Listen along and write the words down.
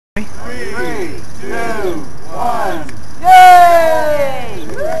me. 3, 2, 1. Yay!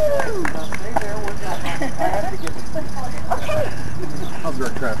 I'll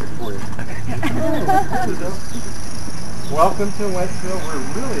direct traffic for you. Welcome to Wentzville. We're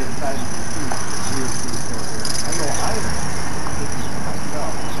really excited to see you here. I know I am. This is for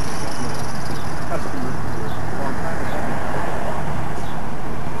myself. Customer for a long time.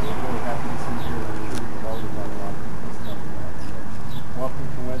 We're really happy to see you here. I'm sure you've already done a lot of this stuff. So, welcome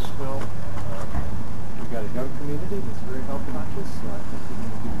to Wentzville. We've got a young community that's very health conscious, so I think we're going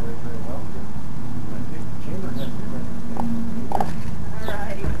to do very, very well here. I think the Chamber has a presentation. All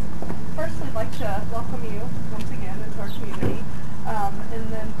right. First, we'd like to welcome you once again into our community, and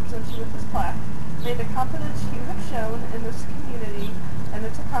then present you with this plaque. May the confidence you have shown in this community and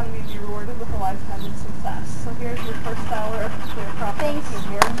its economy be rewarded with a lifetime of success. So here's your first dollar of clear profit. Thank you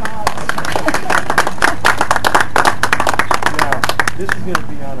very much. Now, this is going to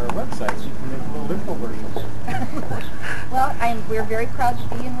be on our website, so you can make a little infomercial. Well, we're very proud to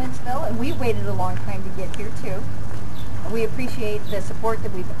be in Wentzville, and we waited a long time to get here too. We appreciate the support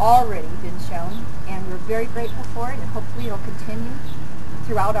that we've already been shown, and we're very grateful for it, and hopefully it'll continue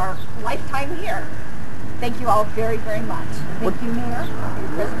throughout our lifetime here. Thank you all very, very much. Thank you, Mayor, for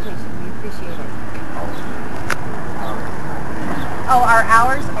your presentation. We appreciate it. Oh, our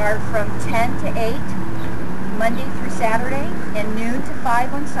hours are from 10 to 8, Monday through Saturday, and noon to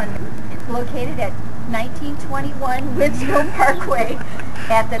 5 on Sunday. It's located at 1921 Wentzville Parkway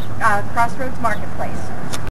at the Crossroads Marketplace.